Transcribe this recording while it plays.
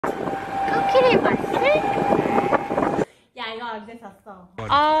코끼리 맛을? 야 이거 언제 샀어?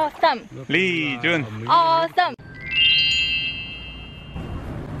 쌈 리준 쌈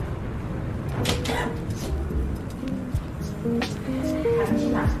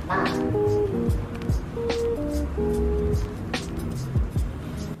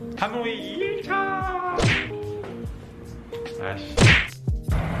하노이 1차 아씨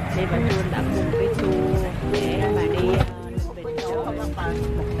Đây bà Chuông đã cùng với Chu để mà đi về chỗ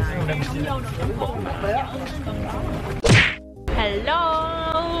một ngày. Hello.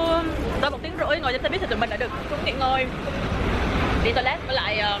 Sau 1 tiếng rưỡi ngồi trên xe buýt thì tụi mình đã được xuống nghỉ ngơi, đi toilet với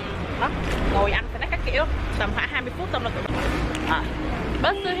lại ngồi ăn snack các kiểu tầm khoảng 20 phút xong là tụi mình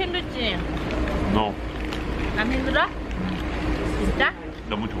bớt sự 힘들지? No 안 힘들어? 진짜?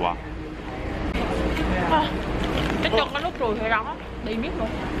 너무 좋아 cái chân cái nút ruồi hay đó đi miết luôn.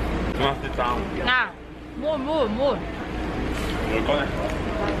 중학생 짱 nè mua 뭘 꺼내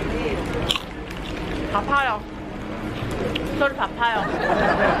밥파요. 소리 밥파요.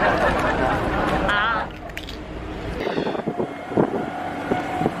 아.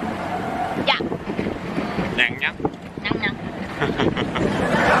 야. 냥냥 냥냥.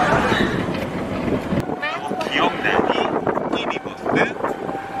 기억나니? 끼리버스?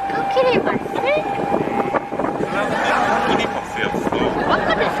 코끼리 맛을? 끼리버스였어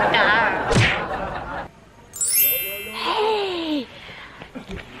와카데스까? 헤이.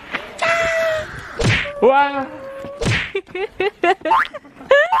 와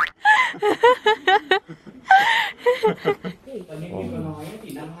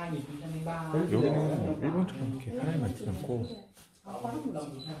여기는 일본처럼 이렇게 사람이 많지 않고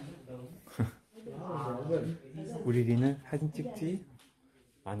우리 리는 사진 찍지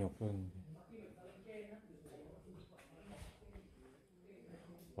많이 없었는데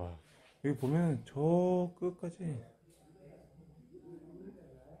와 여기 보면 저 끝까지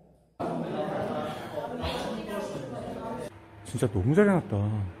진짜 너무 잘 해놨다.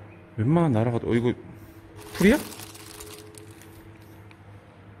 웬만한 나라가도 이거 풀이야?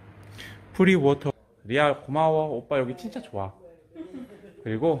 프리 워터. 리아 고마워. 오빠 여기 진짜 좋아.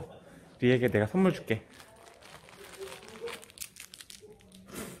 그리고 리에게 내가 선물 줄게.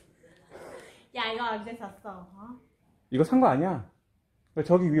 야 이거 언제 샀어? 이거 산 거 아니야.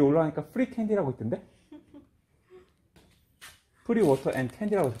 저기 위에 올라가니까 프리 캔디라고 있던데? 프리 워터 앤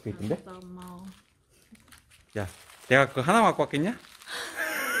캔디라고 적혀 있던데? 야 내가 그거 하나 갖고 왔겠냐?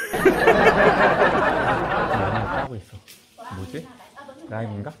 나는 따고 있어. 뭐지?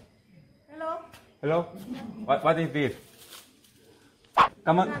 라임인가? Hello? What is this?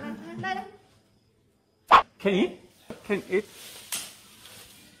 Come on. Can eat? Can eat?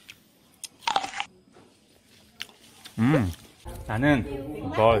 나는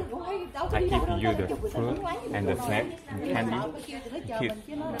널 I give you the fruit and the snack and candy and kiss.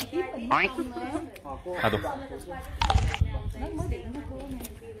 나도.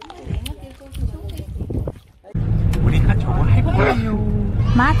 우리가 저거 할 거예요.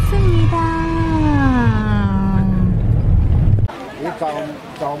 맞습니다.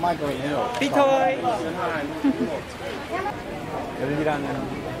 삐토이. 열리라는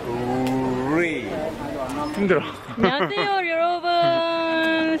우리 힘들어. 안녕하세요 여러분.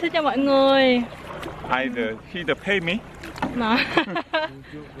 Xin chào mọi người. Either he the pay me Nào.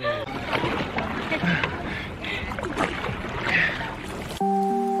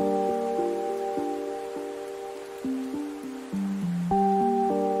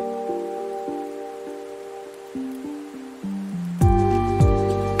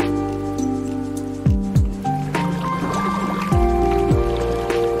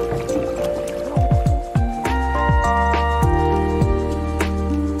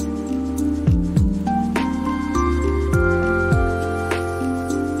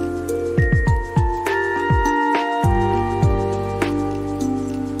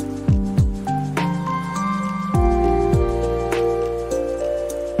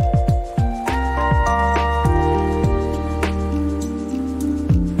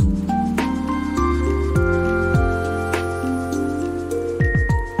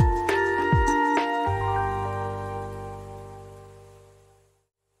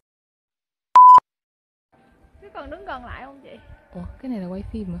 Còn đứng gần lại không chị? Ủa cái này là quay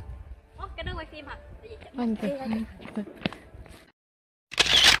phim mà. Cái đó quay phim hả? Anh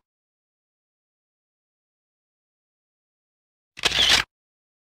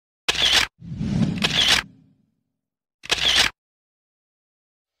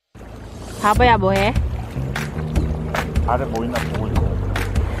바보야 뭐해? 아래 뭐 있나 보고 있어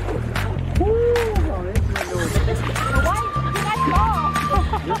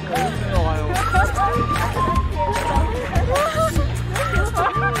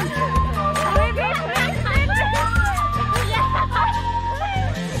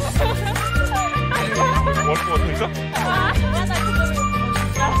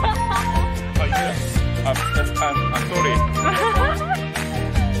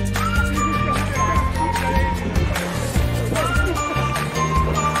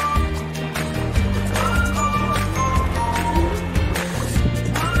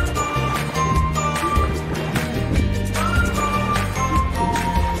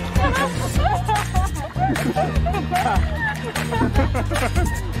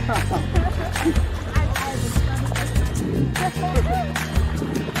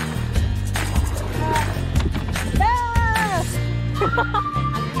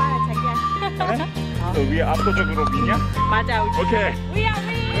위에 압도적으로 미냐? 맞아. 오케이. 위야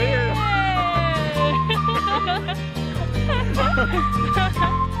위.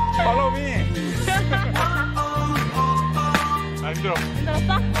 Follow me. 아 힘들어.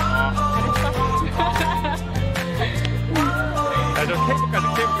 힘들었어? 야, 저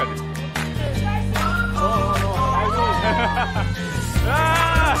케이블까지.